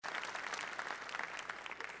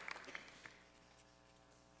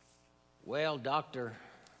Well, Dr.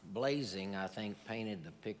 Blazing, I think, painted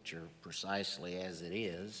the picture precisely as it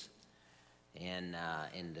is in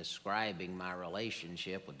describing my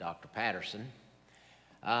relationship with Dr. Patterson.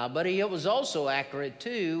 But he was also accurate,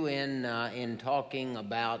 too, in talking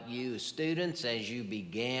about you students as you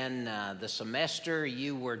began the semester.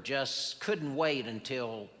 You were couldn't wait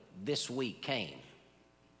until this week came.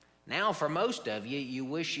 Now, for most of you, you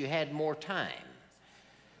wish you had more time.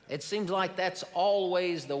 It seems like that's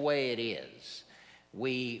always the way it is.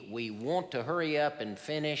 We want to hurry up and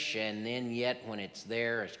finish, and then yet when it's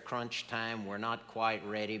there, it's crunch time, we're not quite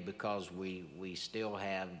ready because we still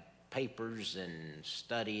have papers and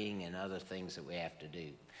studying and other things that we have to do.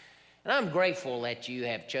 And I'm grateful that you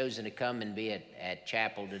have chosen to come and be at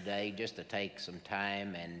chapel today just to take some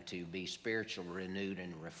time and to be spiritually renewed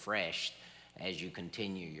and refreshed as you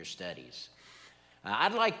continue your studies.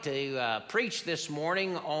 I'd like to preach this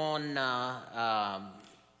morning on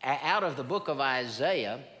out of the book of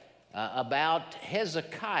Isaiah about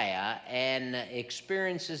Hezekiah and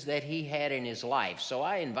experiences that he had in his life. So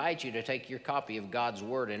I invite you to take your copy of God's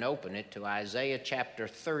Word and open it to Isaiah chapter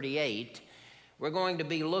 38. We're going to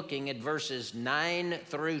be looking at verses 9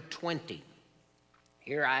 through 20.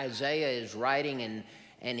 Here Isaiah is writing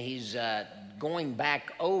and he's going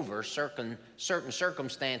back over certain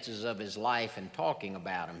circumstances of his life and talking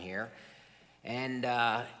about them here. And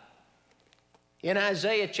in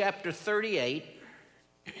Isaiah chapter 38,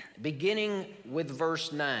 beginning with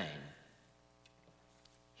verse 9,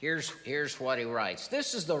 here's what he writes.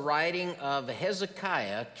 This is the writing of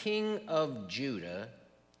Hezekiah, king of Judah,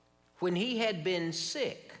 when he had been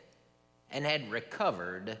sick and had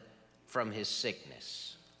recovered from his sickness.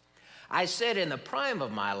 I said, in the prime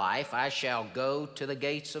of my life, I shall go to the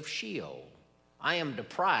gates of Sheol. I am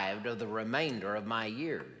deprived of the remainder of my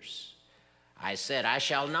years. I said, I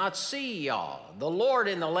shall not see Yah, the Lord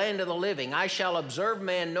in the land of the living. I shall observe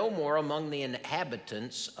man no more among the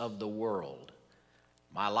inhabitants of the world.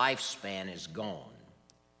 My lifespan is gone,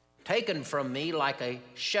 taken from me like a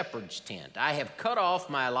shepherd's tent. I have cut off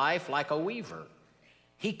my life like a weaver.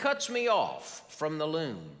 He cuts me off from the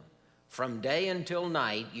loom. From day until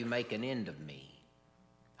night you make an end of me.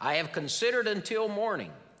 I have considered until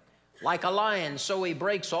morning. Like a lion, so he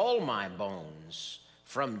breaks all my bones.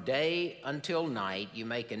 From day until night you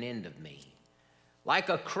make an end of me. Like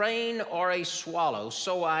a crane or a swallow,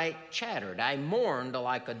 so I chattered. I mourned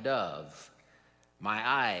like a dove. My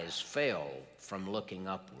eyes fell from looking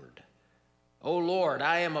upward. O Lord,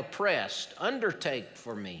 I am oppressed. Undertake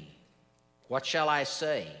for me. What shall I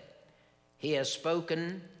say? He has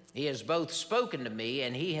both spoken to me,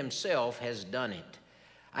 and he himself has done it.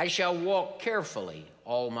 I shall walk carefully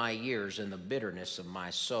all my years in the bitterness of my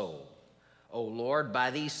soul. O Lord,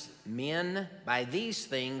 by these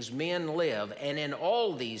things men live, and in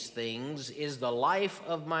all these things is the life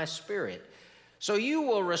of my spirit. So you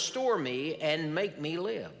will restore me and make me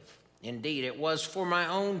live. Indeed, it was for my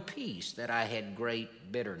own peace that I had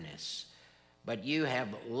great bitterness. But you have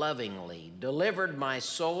lovingly delivered my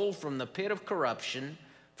soul from the pit of corruption,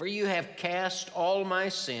 for you have cast all my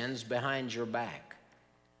sins behind your back.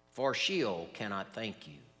 For Sheol cannot thank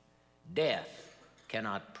you. Death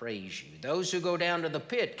cannot praise you. Those who go down to the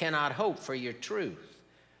pit cannot hope for your truth.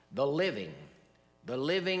 The living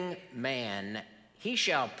man, he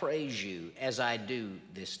shall praise you as I do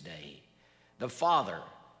this day. The Father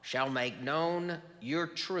shall make known your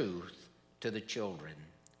truth to the children.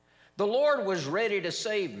 The Lord was ready to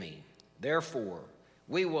save me. Therefore,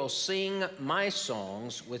 we will sing my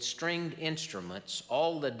songs with stringed instruments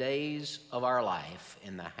all the days of our life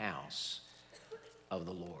in the house of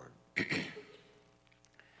the Lord.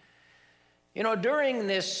 You know, during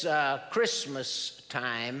this Christmas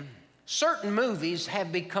time, certain movies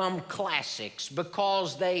have become classics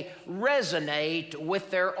because they resonate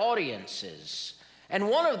with their audiences. And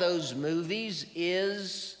one of those movies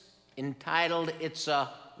is entitled It's a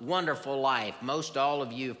Wonderful Life. Most all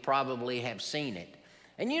of you probably have seen it.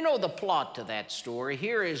 And you know the plot to that story.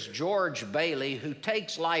 Here is George Bailey, who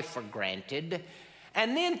takes life for granted,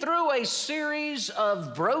 and then through a series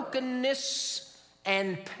of brokenness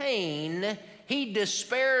and pain, he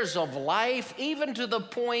despairs of life, even to the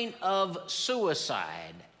point of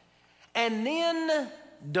suicide. And then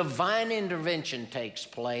divine intervention takes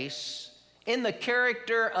place in the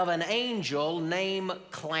character of an angel named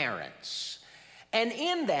Clarence. And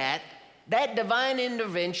in that divine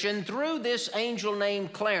intervention through this angel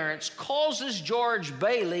named Clarence causes George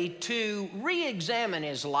Bailey to re-examine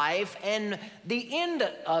his life, and the end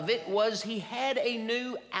of it was he had a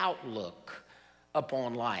new outlook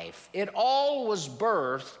upon life. It all was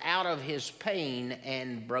birthed out of his pain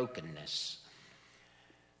and brokenness.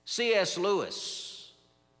 C.S. Lewis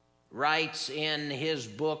writes in his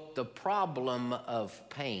book, The Problem of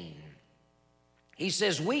Pain. He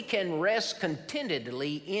says, we can rest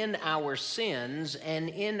contentedly in our sins and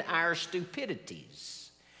in our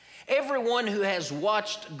stupidities. Everyone who has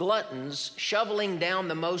watched gluttons shoveling down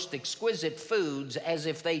the most exquisite foods as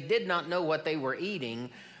if they did not know what they were eating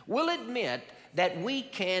will admit that we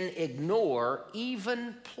can ignore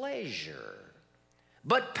even pleasure.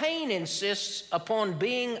 But pain insists upon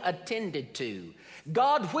being attended to.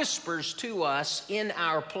 God whispers to us in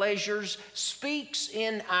our pleasures, speaks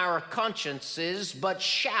in our consciences, but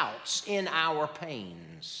shouts in our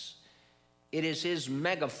pains. It is his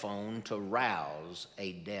megaphone to rouse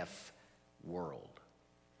a deaf world.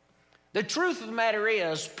 The truth of the matter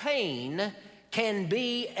is, pain can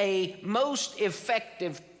be a most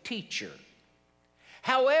effective teacher.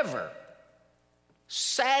 However,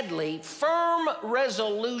 sadly, firm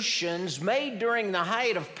resolutions made during the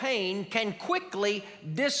height of pain can quickly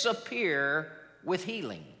disappear with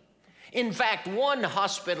healing. In fact, one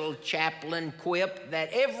hospital chaplain quipped that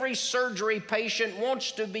every surgery patient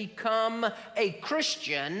wants to become a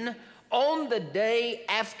Christian on the day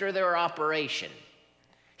after their operation.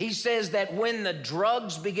 He says that when the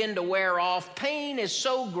drugs begin to wear off, pain is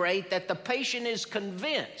so great that the patient is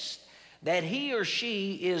convinced that he or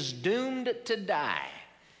she is doomed to die.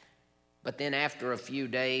 But then after a few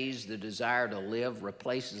days, the desire to live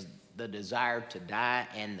replaces the desire to die,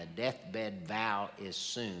 and the deathbed vow is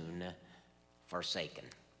soon forsaken.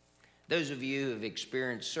 Those of you who have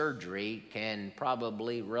experienced surgery can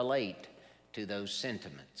probably relate to those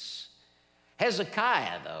sentiments.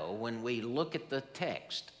 Hezekiah, though, when we look at the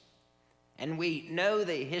text, and we know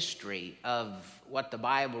the history of what the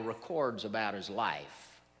Bible records about his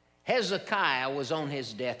life, Hezekiah was on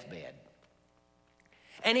his deathbed.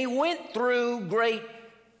 And he went through great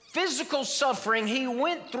physical suffering. He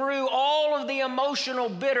went through all of the emotional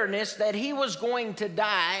bitterness that he was going to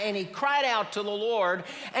die, and he cried out to the Lord.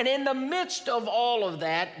 And in the midst of all of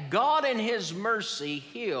that, God in his mercy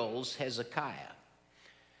heals Hezekiah.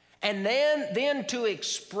 And then to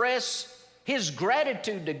express his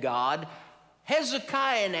gratitude to God,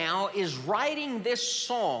 Hezekiah now is writing this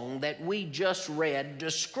song that we just read,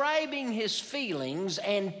 describing his feelings,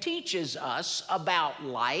 and teaches us about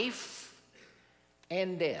life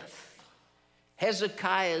and death.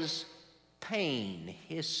 Hezekiah's pain,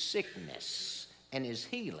 his sickness, and his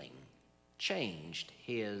healing changed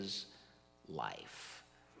his life.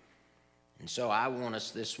 And so I want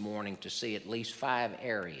us this morning to see at least 5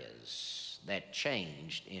 areas that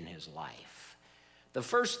changed in his life. The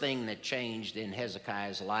first thing that changed in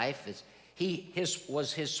Hezekiah's life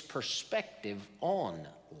was his perspective on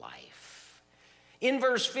life. In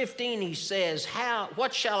verse 15 he says,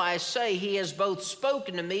 what shall I say? He has both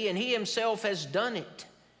spoken to me and he himself has done it.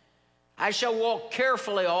 I shall walk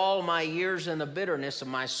carefully all my years in the bitterness of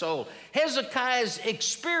my soul. Hezekiah's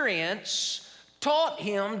experience taught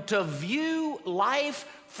him to view life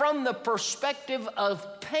from the perspective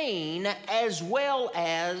of pain as well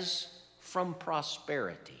as from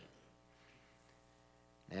prosperity.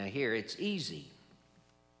 Now here it's easy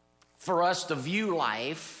for us to view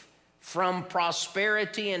life from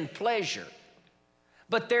prosperity and pleasure,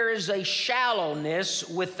 but there is a shallowness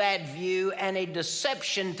with that view and a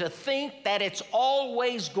deception to think that it's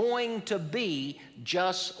always going to be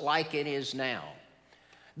just like it is now.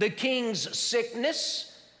 The king's sickness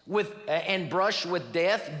and brush with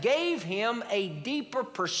death gave him a deeper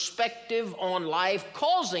perspective on life,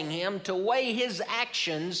 causing him to weigh his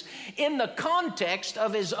actions in the context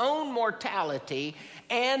of his own mortality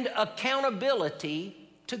and accountability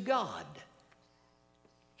to God.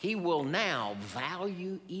 He will now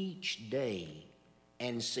value each day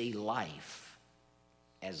and see life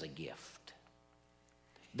as a gift.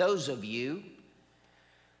 Those of you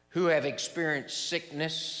who have experienced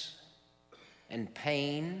sickness and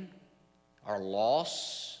pain or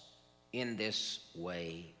loss in this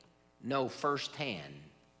way know firsthand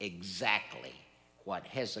exactly what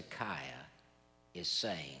Hezekiah is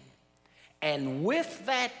saying. And with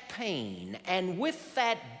that pain and with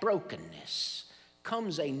that brokenness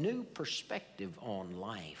comes a new perspective on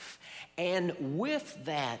life. And with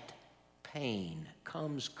that pain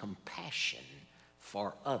comes compassion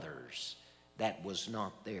for others that was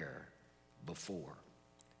not there before.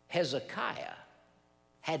 Hezekiah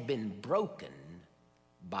had been broken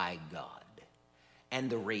by God. And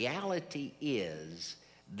the reality is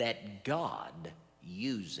that God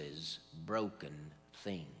uses broken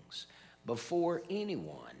things. Before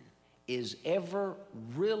anyone is ever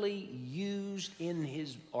really used in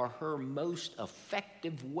his or her most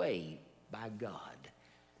effective way by God,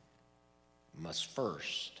 must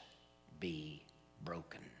first be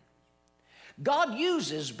broken. God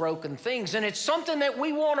uses broken things, and it's something that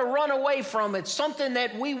we want to run away from. It's something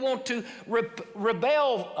that we want to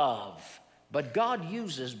rebel of. But God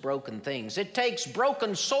uses broken things. It takes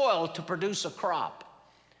broken soil to produce a crop,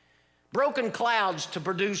 broken clouds to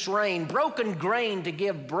produce rain, broken grain to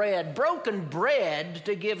give bread, broken bread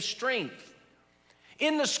to give strength.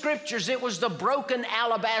 In the scriptures, it was the broken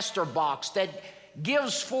alabaster box that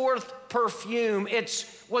gives forth perfume. It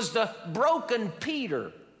was the broken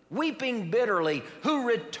Peter, weeping bitterly, who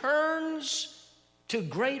returns to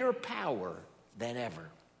greater power than ever.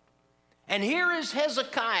 And here is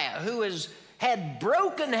Hezekiah, who has had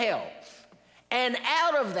broken health, and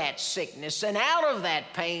out of that sickness and out of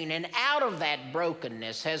that pain and out of that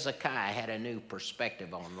brokenness, Hezekiah had a new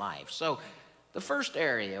perspective on life. So the first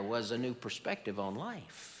area was a new perspective on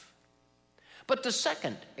life. But the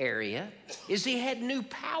second area is he had new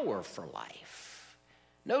power for life.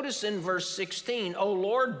 Notice in verse 16, O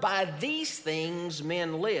Lord, by these things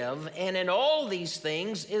men live, and in all these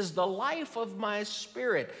things is the life of my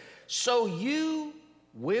spirit. So you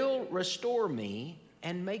will restore me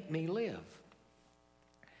and make me live.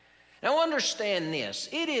 Now understand this.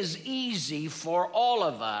 It is easy for all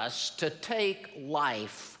of us to take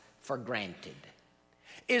life for granted,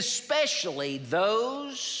 especially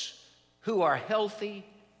those who are healthy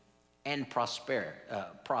and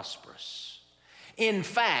prosperous. In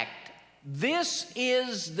fact, this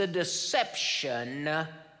is the deception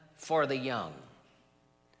for the young.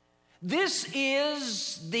 This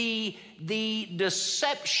is the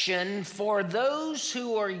deception for those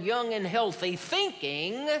who are young and healthy,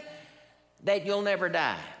 thinking that you'll never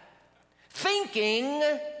die, thinking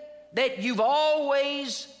that you've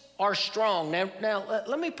always are strong. Now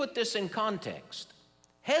let me put this in context.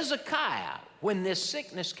 Hezekiah, when this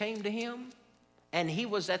sickness came to him and he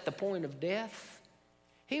was at the point of death,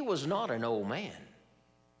 he was not an old man.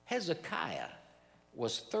 Hezekiah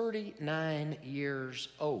was 39 years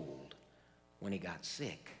old when he got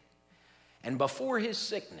sick. And before his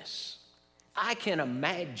sickness, I can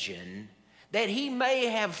imagine that he may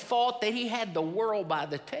have thought that he had the world by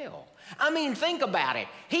the tail. I mean, think about it.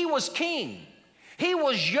 He was king. He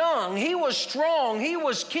was young, he was strong, he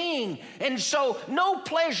was king, and so no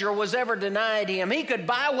pleasure was ever denied him. He could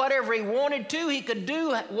buy whatever he wanted to, he could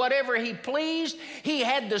do whatever he pleased. He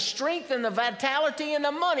had the strength and the vitality and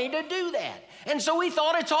the money to do that. And so he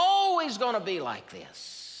thought it's always going to be like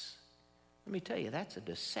this. Let me tell you, that's a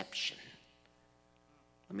deception.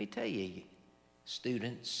 Let me tell you,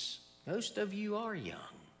 students, most of you are young.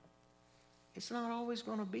 It's not always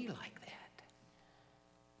going to be like that.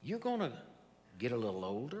 You're going to get a little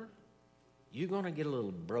older, you're going to get a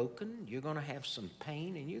little broken, you're going to have some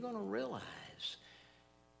pain, and you're going to realize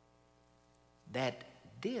that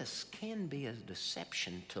this can be a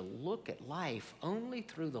deception to look at life only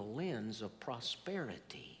through the lens of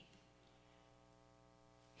prosperity.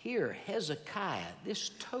 Here, Hezekiah, this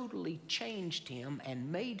totally changed him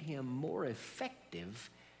and made him more effective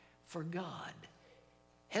for God.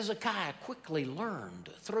 Hezekiah quickly learned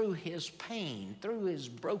through his pain, through his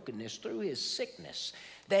brokenness, through his sickness,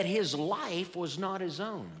 that his life was not his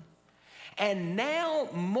own. And now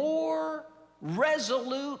more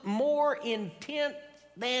resolute, more intent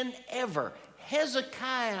than ever,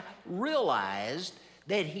 Hezekiah realized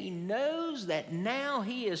that he knows that now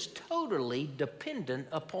he is totally dependent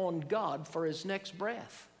upon God for his next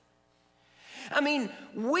breath. I mean,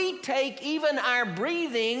 we take even our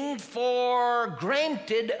breathing for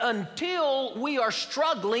granted until we are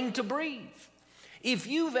struggling to breathe. If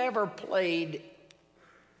you've ever played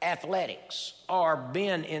athletics or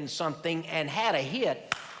been in something and had a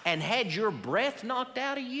hit and had your breath knocked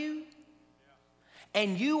out of you,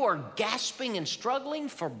 and you are gasping and struggling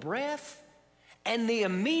for breath, and the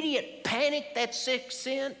immediate panic that sits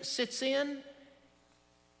in,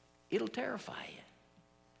 it'll terrify you.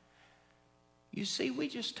 You see, we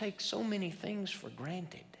just take so many things for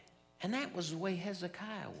granted. And that was the way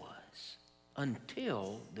Hezekiah was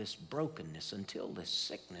until this brokenness, until this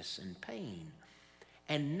sickness and pain.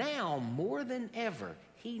 And now, more than ever,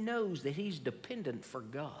 he knows that he's dependent for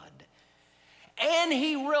God. And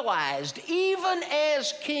he realized, even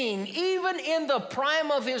as king, even in the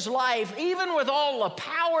prime of his life, even with all the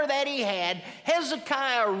power that he had,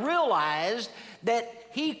 Hezekiah realized that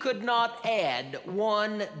he could not add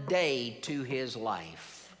one day to his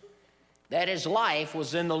life, that his life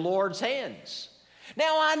was in the Lord's hands.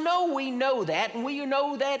 Now, I know we know that, and we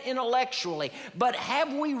know that intellectually, but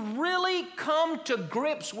have we really come to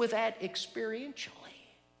grips with that experientially?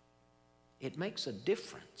 It makes a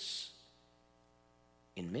difference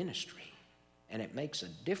in ministry And it makes a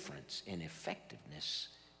difference in effectiveness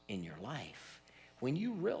in your life when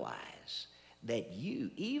you realize that you,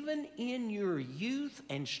 even in your youth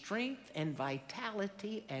and strength and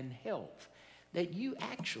vitality and health, that you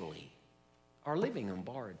actually are living on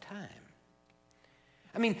borrowed time.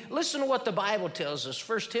 I mean, listen to what the Bible tells us.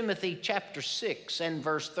 1 Timothy chapter 6 and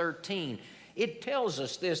verse 13. It tells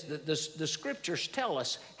us this, that the scriptures tell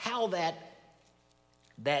us how that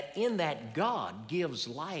in that God gives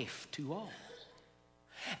life to all.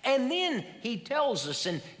 And then he tells us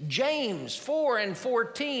in James 4 and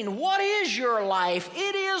 14, what is your life?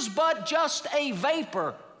 It is but just a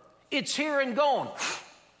vapor. It's here and gone.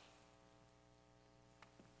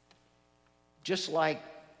 Just like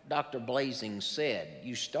Dr. Blazing said,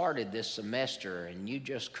 you started this semester and you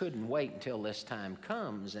just couldn't wait until this time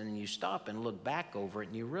comes, and you stop and look back over it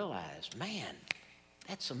and you realize, man,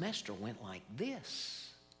 that semester went like this.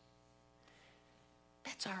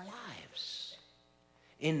 That's our lives.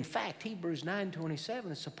 In fact, Hebrews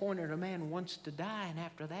 9:27, it's appointed a man once to die, and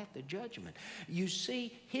after that, the judgment. You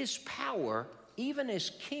see, his power, even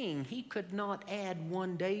as king, he could not add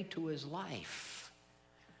one day to his life.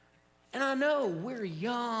 And I know we're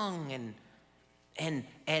young and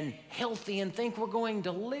healthy and think we're going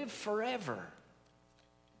to live forever.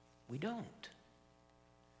 We don't.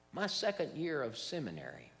 My second year of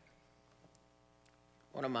seminary,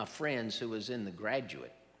 one of my friends who was in the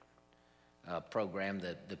graduate program,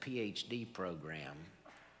 the PhD program,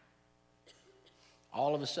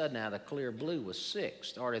 all of a sudden out of the clear blue was sick,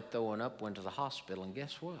 started throwing up, went to the hospital, and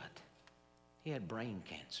guess what? He had brain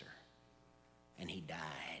cancer, and he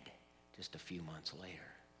died just a few months later.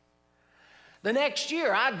 The next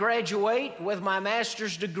year, I graduate with my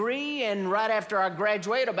master's degree, and right after I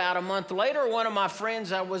graduate, about a month later, one of my friends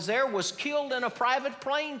that was there was killed in a private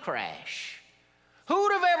plane crash. Who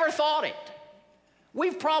would have ever thought it?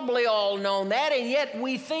 We've probably all known that, and yet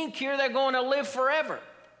we think here they're going to live forever.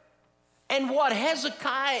 And what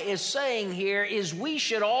Hezekiah is saying here is we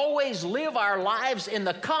should always live our lives in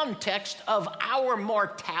the context of our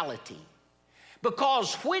mortality.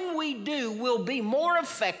 Because when we do, we'll be more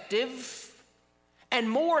effective and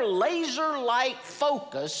more laser-like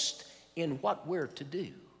focused in what we're to do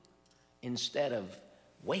instead of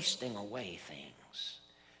wasting away things.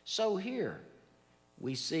 So here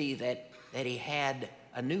we see that he had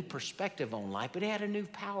a new perspective on life, but he had a new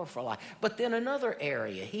power for life. But then another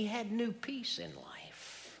area, he had new peace in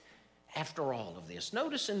life after all of this.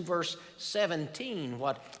 Notice in verse 17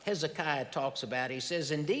 what Hezekiah talks about. He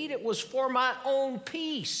says, indeed, it was for my own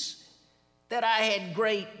peace that I had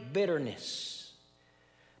great bitterness.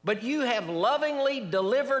 But you have lovingly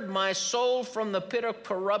delivered my soul from the pit of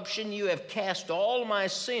corruption. You have cast all my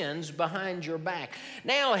sins behind your back.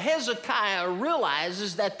 Now Hezekiah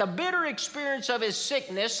realizes that the bitter experience of his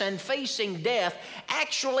sickness and facing death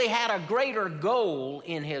actually had a greater goal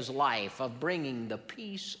in his life of bringing the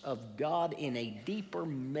peace of God in a deeper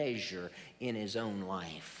measure in his own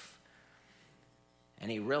life. And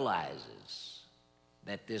he realizes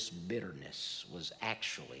that this bitterness was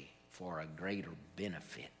actually for a greater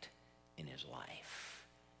benefit in his life.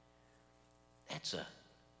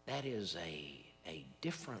 That is a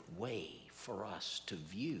different way for us to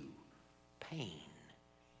view pain,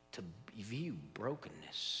 to view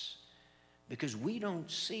brokenness, because we don't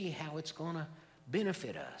see how it's going to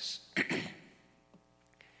benefit us.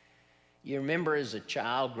 You remember as a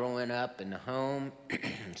child growing up in the home,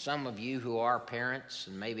 some of you who are parents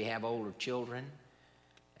and maybe have older children,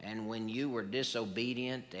 and when you were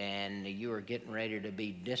disobedient and you were getting ready to be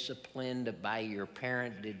disciplined by your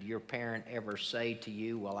parent, did your parent ever say to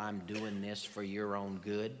you, well, I'm doing this for your own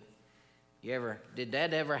good? Did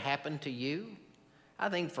that ever happen to you? I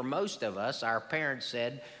think for most of us, our parents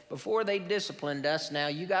said, before they disciplined us, now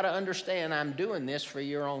you got to understand I'm doing this for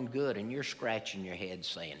your own good, and you're scratching your head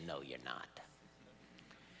saying, no, you're not.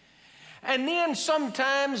 And then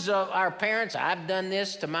sometimes our parents, I've done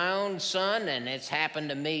this to my own son, and it's happened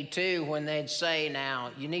to me too, when they'd say,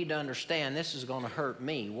 now, you need to understand this is going to hurt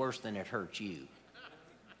me worse than it hurts you.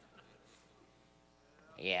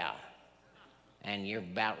 Yeah. And you're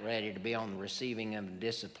about ready to be on the receiving end of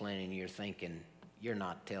discipline, and you're thinking, you're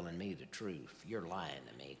not telling me the truth. You're lying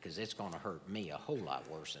to me, because it's going to hurt me a whole lot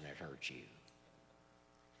worse than it hurts you.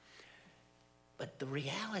 But the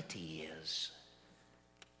reality is,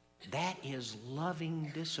 that is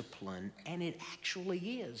loving discipline, and it actually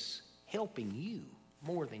is helping you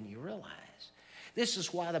more than you realize. This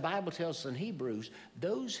is why the Bible tells us in Hebrews,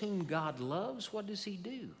 those whom God loves, what does he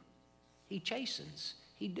do? He chastens,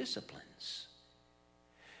 he disciplines.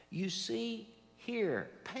 You see,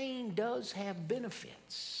 here, pain does have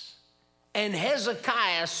benefits. And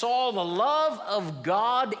Hezekiah saw the love of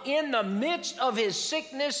God in the midst of his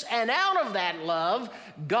sickness, and out of that love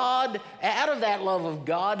of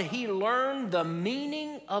God, he learned the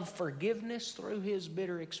meaning of forgiveness through his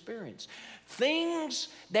bitter experience. Things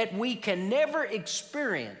that we can never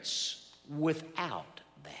experience without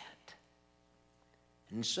that.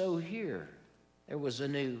 And so here, there was a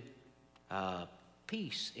new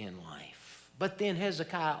peace in life. But then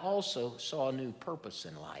Hezekiah also saw a new purpose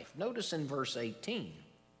in life. Notice in verse 18,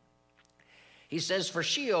 he says, "For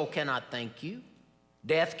Sheol cannot thank you,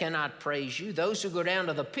 death cannot praise you, those who go down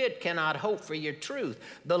to the pit cannot hope for your truth.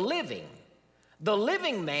 The living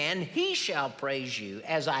man, he shall praise you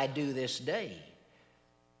as I do this day.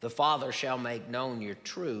 The Father shall make known your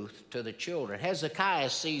truth to the children."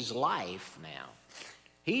 Hezekiah sees life now.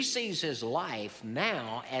 He sees his life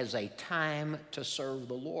now as a time to serve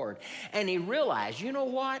the Lord. And he realized, you know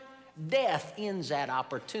what? Death ends that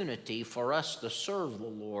opportunity for us to serve the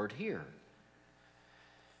Lord here.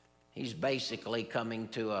 He's basically coming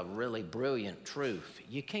to a really brilliant truth.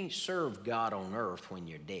 You can't serve God on earth when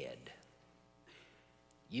you're dead.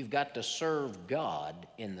 You've got to serve God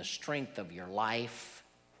in the strength of your life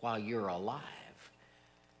while you're alive.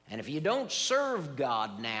 And if you don't serve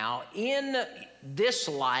God now in this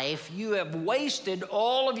life, you have wasted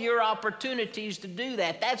all of your opportunities to do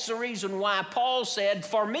that. That's the reason why Paul said,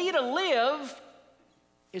 "For me to live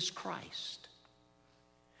is Christ."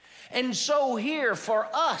 And so here for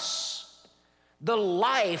us, the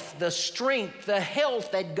life, the strength, the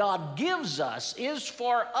health that God gives us is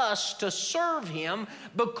for us to serve Him,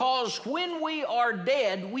 because when we are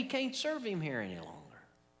dead, we can't serve Him here any longer.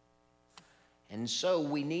 And so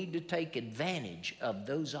we need to take advantage of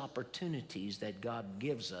those opportunities that God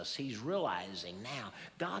gives us. He's realizing now,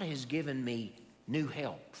 God has given me new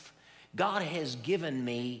health. God has given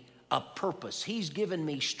me a purpose. He's given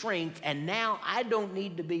me strength, and now I don't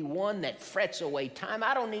need to be one that frets away time.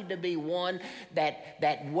 I don't need to be one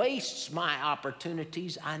that wastes my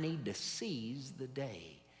opportunities. I need to seize the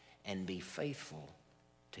day and be faithful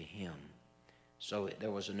to Him. So there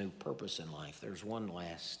was a new purpose in life. There's one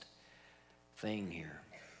last thing here.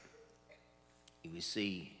 You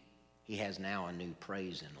see, he has now a new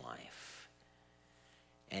praise in life.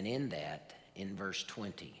 And in that, in verse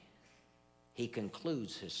 20, he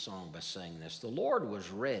concludes his song by saying this: "The Lord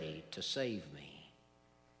was ready to save me.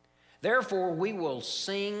 Therefore we will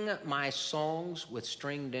sing my songs with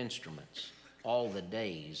stringed instruments all the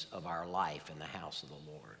days of our life in the house of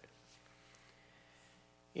the Lord."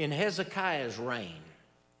 In Hezekiah's reign,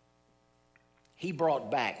 he brought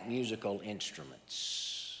back musical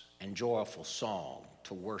instruments and joyful song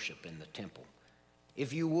to worship in the temple.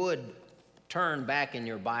 If you would turn back in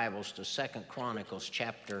your Bibles to 2 Chronicles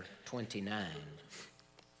chapter 29,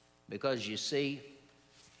 because you see,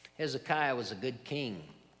 Hezekiah was a good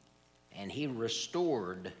king, and he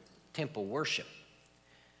restored temple worship.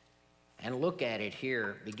 And look at it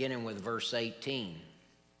here, beginning with verse 18.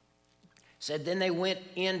 Said, "Then they went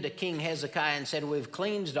in to King Hezekiah and said, 'We've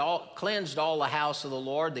cleansed all the house of the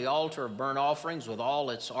Lord, the altar of burnt offerings with all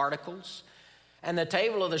its articles, and the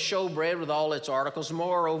table of the showbread with all its articles.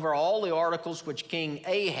 Moreover, all the articles which King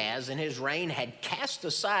Ahaz in his reign had cast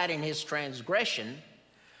aside in his transgression,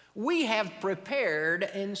 we have prepared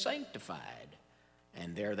and sanctified.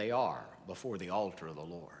 And there they are before the altar of the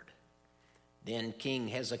Lord.' Then King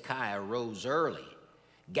Hezekiah rose early,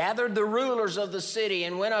 gathered the rulers of the city,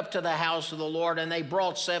 and went up to the house of the Lord, and they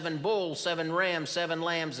brought 7 bulls, 7 rams, 7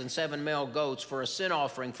 lambs, and 7 male goats for a sin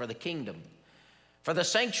offering for the kingdom, for the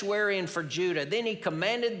sanctuary, and for Judah. Then he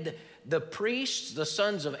commanded the priests, the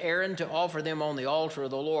sons of Aaron, to offer them on the altar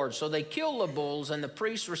of the Lord. So they killed the bulls, and the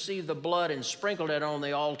priests received the blood and sprinkled it on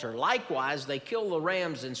the altar. Likewise, they killed the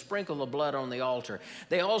rams and sprinkled the blood on the altar.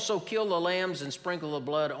 They also killed the lambs and sprinkled the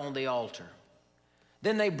blood on the altar.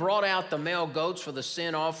 Then they brought out the male goats for the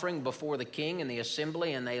sin offering before the king and the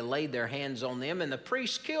assembly, and they laid their hands on them, and the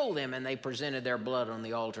priests killed them, and they presented their blood on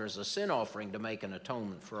the altar as a sin offering to make an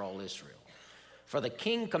atonement for all Israel. For the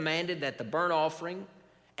king commanded that the burnt offering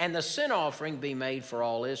and the sin offering be made for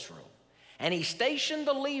all Israel. And he stationed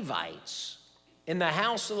the Levites in the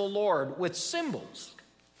house of the Lord with cymbals,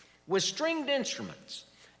 with stringed instruments,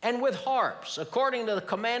 and with harps, according to the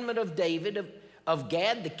commandment of David, of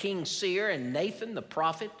Gad the king's seer, and Nathan the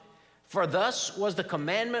prophet. For thus was the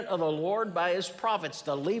commandment of the Lord by his prophets.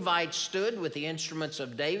 The Levites stood with the instruments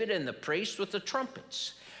of David, and the priests with the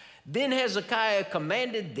trumpets. Then Hezekiah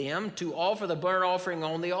commanded them to offer the burnt offering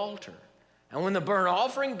on the altar. And when the burnt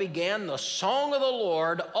offering began, the song of the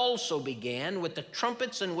Lord also began with the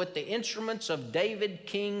trumpets and with the instruments of David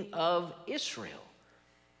king of Israel.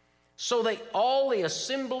 So all the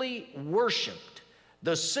assembly worshiped.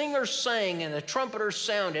 The singers sang and the trumpeters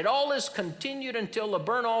sounded. All this continued until the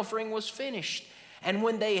burnt offering was finished. And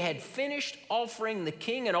when they had finished offering, the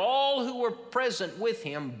king and all who were present with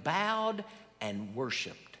him bowed and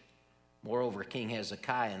worshiped. Moreover, King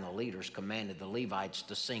Hezekiah and the leaders commanded the Levites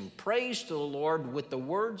to sing praise to the Lord with the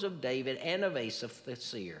words of David and of Asaph the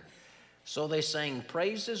seer. So they sang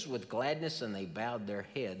praises with gladness, and they bowed their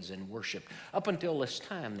heads and worshiped. Up until this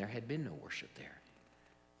time, there had been no worship there.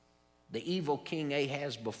 The evil King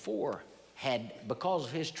Ahaz before had, because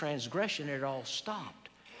of his transgression, it all stopped.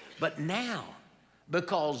 But now,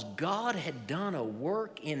 because God had done a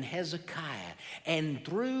work in Hezekiah, and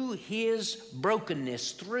through his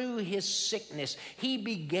brokenness, through his sickness,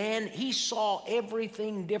 he saw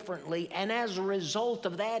everything differently. And as a result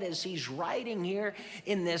of that, as he's writing here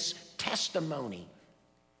in this testimony,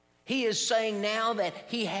 he is saying now that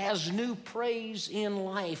he has new praise in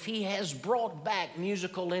life. He has brought back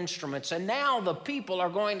musical instruments. And now the people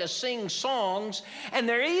are going to sing songs, and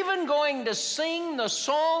they're even going to sing the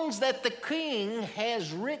songs that the king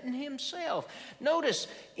has written himself. Notice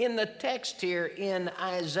in the text here in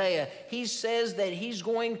Isaiah, he says that he's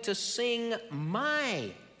going to sing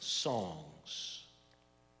my songs.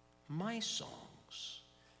 My songs.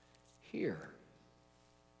 Here.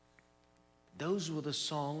 Those were the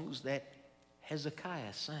songs that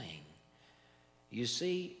Hezekiah sang. You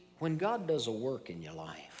see, when God does a work in your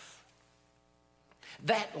life,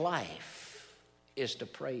 that life is to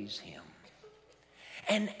praise him.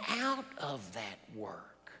 And out of that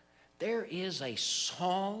work, there is a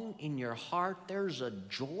song in your heart, there's a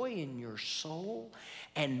joy in your soul,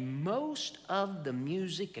 and most of the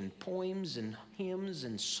music and poems and hymns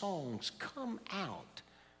and songs come out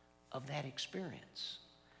of that experience.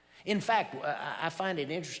 In fact, I find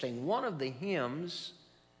it interesting. One of the hymns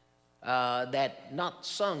that not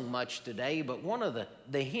sung much today, but one of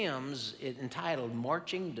the hymns entitled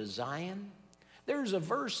Marching to Zion, there's a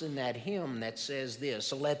verse in that hymn that says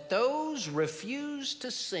this: "Let those refuse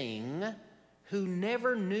to sing who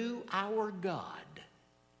never knew our God."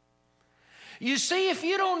 You see, if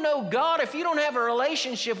you don't know God, if you don't have a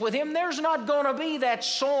relationship with him, there's not going to be that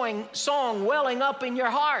song welling up in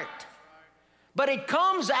your heart. But it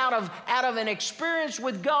comes out of an experience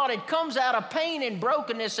with God. It comes out of pain and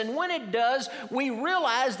brokenness. And when it does, we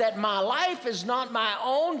realize that my life is not my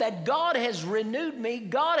own, that God has renewed me,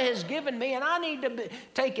 God has given me, and I need to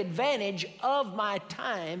take advantage of my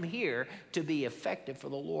time here to be effective for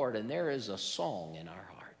the Lord. And there is a song in our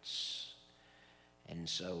hearts. And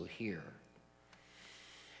so here,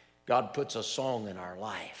 God puts a song in our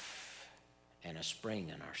life and a spring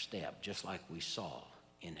in our step, just like we saw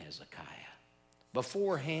in Hezekiah.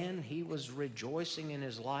 Beforehand, he was rejoicing in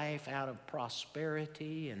his life out of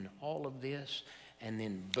prosperity and all of this, and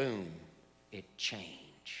then boom, it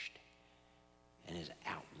changed, and his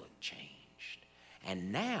outlook changed.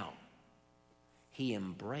 And now, he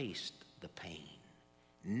embraced the pain.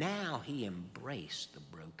 Now he embraced the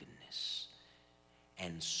brokenness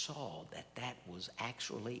and saw that that was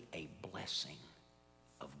actually a blessing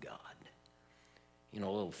of God. You know,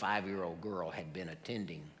 a little 5-year-old girl had been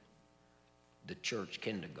attending the church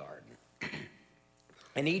kindergarten.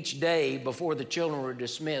 And each day before the children were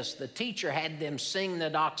dismissed, the teacher had them sing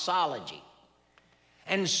the doxology.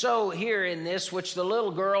 And so here in this, which the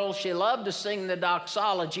little girl, she loved to sing the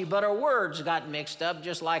doxology, but her words got mixed up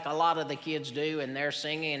just like a lot of the kids do, and they're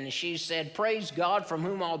singing. And she said, "Praise God from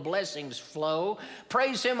whom all blessings flow.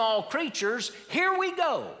 Praise him all creatures. Here we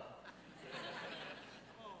go."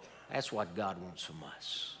 That's what God wants from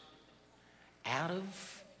us. Out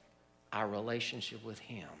of our relationship with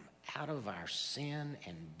him, out of our sin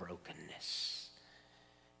and brokenness,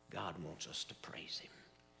 God wants us to praise him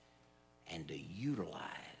and to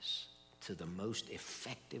utilize to the most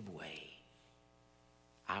effective way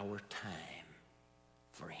our time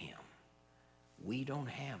for him. We don't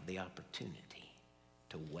have the opportunity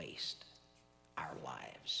to waste our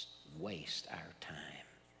lives, waste our time.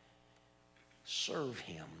 Serve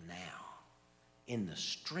him now in the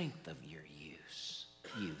strength of your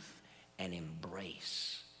youth. And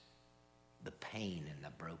embrace the pain and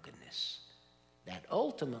the brokenness that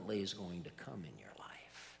ultimately is going to come in your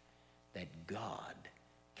life, that God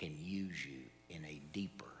can use you in a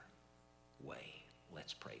deeper way.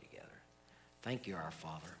 Let's pray together. Thank you, our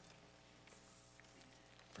Father,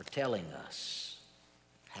 for telling us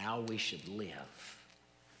how we should live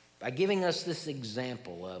by giving us this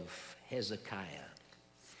example of Hezekiah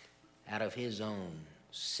out of his own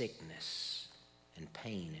sickness and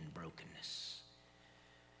pain and brokenness.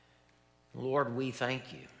 Lord, we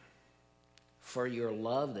thank you for your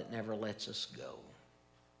love that never lets us go.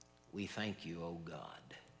 We thank you, O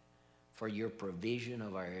God, for your provision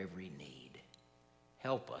of our every need.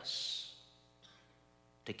 Help us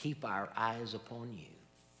to keep our eyes upon you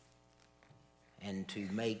and to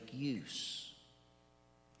make use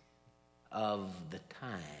of the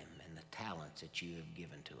time and the talents that you have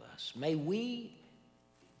given to us. May we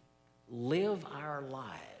live our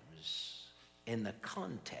lives in the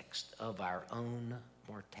context of our own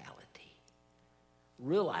mortality,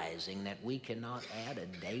 realizing that we cannot add a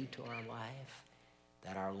day to our life,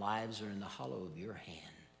 that our lives are in the hollow of your hand.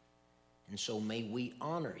 And so may we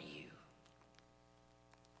honor you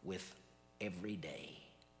with every day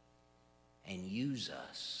and use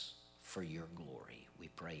us for your glory. We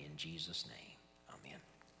pray in Jesus' name. Amen.